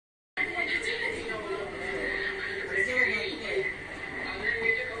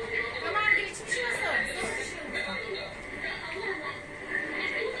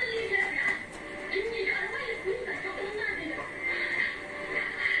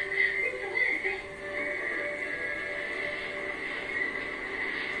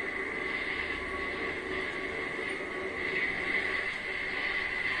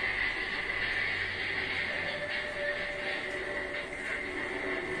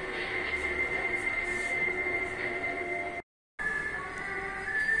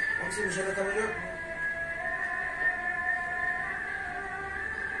Yoksa dışarıda kamera yok mu?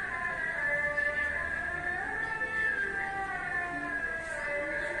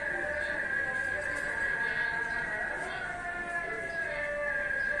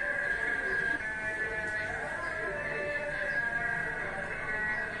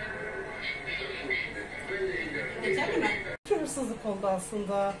 Geçerli mi? İki hırsızlık oldu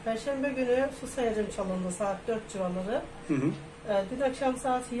aslında. Perşembe günü su sayacım çalındı saat 4 civarları. Dün akşam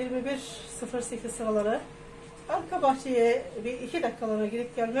saat 21.08 sıraları arka bahçeye bir 2 dakikalığına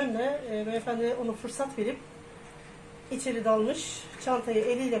girip gelmemle beyefendi onu fırsat verip içeri dalmış, çantayı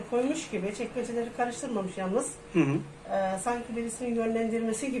eliyle koymuş gibi, çekmeceleri karıştırmamış yalnız. Sanki birisinin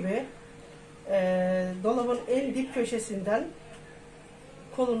yönlendirmesi gibi dolabın en dip köşesinden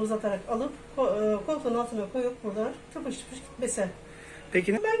kolunu uzatarak alıp koltuğun altına koyup buradan tıpış tıpış gitmesi.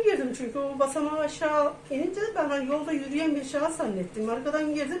 Peki Ben girdim çünkü o basamağı aşağı inince ben hani yolda yürüyen bir şahıs zannettim.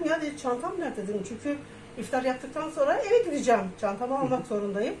 Arkadan girdim, ya dedi, çantam nerede dedim. Çünkü iftar yaptıktan sonra eve gideceğim. Çantamı almak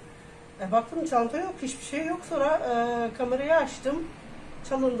zorundayım. Baktım çanta yok, hiçbir şey yok. Sonra kamerayı açtım.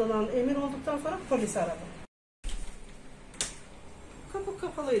 Çalındığından emin olduktan sonra polisi aradım. Kapı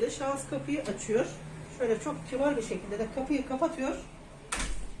kapalıydı. Şahıs kapıyı açıyor. Şöyle çok kibar bir şekilde de kapıyı kapatıyor.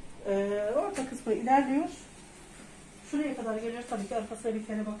 Orta kısmı ilerliyor. Şuraya kadar geliyor. Tabii ki arkasına bir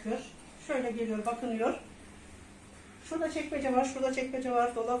kere bakıyor. Şöyle geliyor, bakınıyor. Şurada çekmece var, şurada çekmece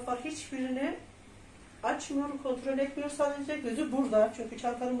var, dolap var. Hiçbirini açmıyor, kontrol etmiyor. Sadece gözü burada. Çünkü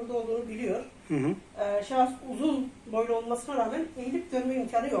çantanın burada olduğunu biliyor. Şahıs uzun boylu olmasına rağmen eğilip görme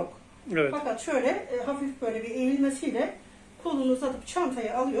imkanı yok. Evet. Fakat şöyle hafif böyle bir eğilmesiyle kolunu uzatıp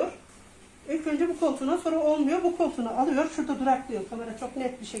çantayı alıyor. İlk önce bu koltuğuna, sonra olmuyor. Bu koltuğunu alıyor. Şurada duraklıyor. Kamera çok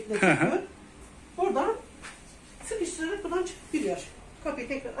net bir şekilde çekiyor. Buradan sıkıştırarak buradan çıkıp gidiyor. Kapıyı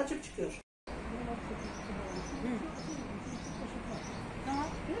tekrar açıp çıkıyor.